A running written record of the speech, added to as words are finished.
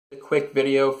A quick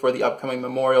video for the upcoming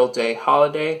Memorial Day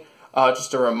holiday,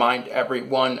 just to remind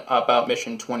everyone about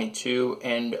Mission 22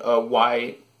 and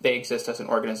why they exist as an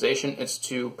organization. It's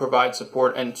to provide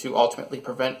support and to ultimately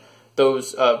prevent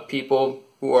those people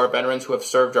who are veterans who have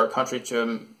served our country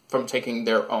from taking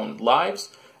their own lives,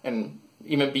 and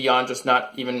even beyond just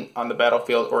not even on the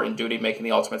battlefield or in duty making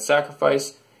the ultimate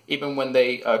sacrifice. Even when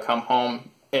they come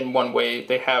home, in one way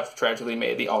they have tragically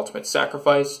made the ultimate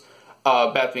sacrifice.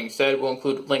 That being said, we'll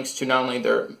include links to not only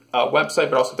their website,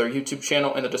 but also their YouTube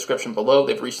channel in the description below.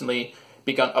 They've recently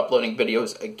begun uploading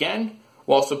videos again.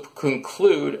 We'll also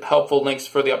include helpful links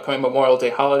for the upcoming Memorial Day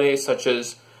holidays, such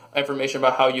as information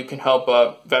about how you can help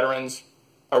veterans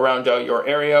around your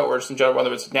area, or just in general,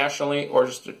 whether it's nationally, or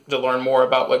just to learn more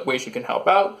about ways you can help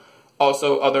out.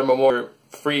 Also, other memorial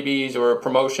freebies or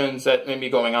promotions that may be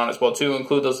going on as well too.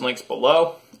 Include those links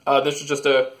below. This is just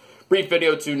a brief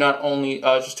video to not only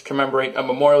just to commemorate a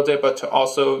Memorial Day, but to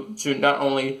also to not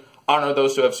only honor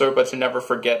those who have served, but to never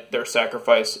forget their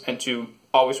sacrifice, and to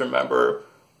always remember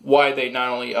why they not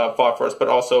only fought for us, but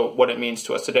also what it means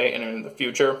to us today and in the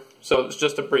future. So it's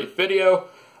just a brief video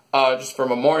just for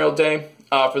Memorial Day.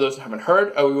 For those who haven't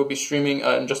heard, we will be streaming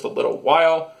in just a little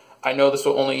while. I know this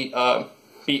will only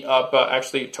be up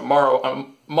actually tomorrow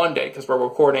on Monday, because we're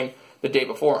recording the day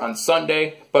before on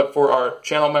Sunday, but for our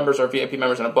channel members, our VIP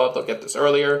members and above, they'll get this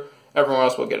earlier. Everyone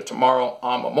else will get it tomorrow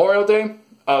on Memorial Day.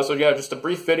 So yeah, just a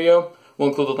brief video. We'll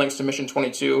include the links to Mission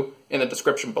 22 in the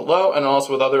description below, and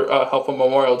also with other helpful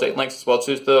Memorial Day links as well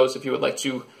to those if you would like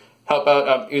to help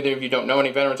out, either if you don't know any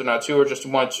veterans or not too, or just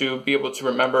want to be able to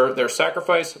remember their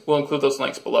sacrifice. We'll include those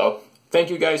links below.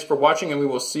 Thank you guys for watching, and we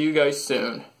will see you guys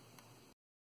soon.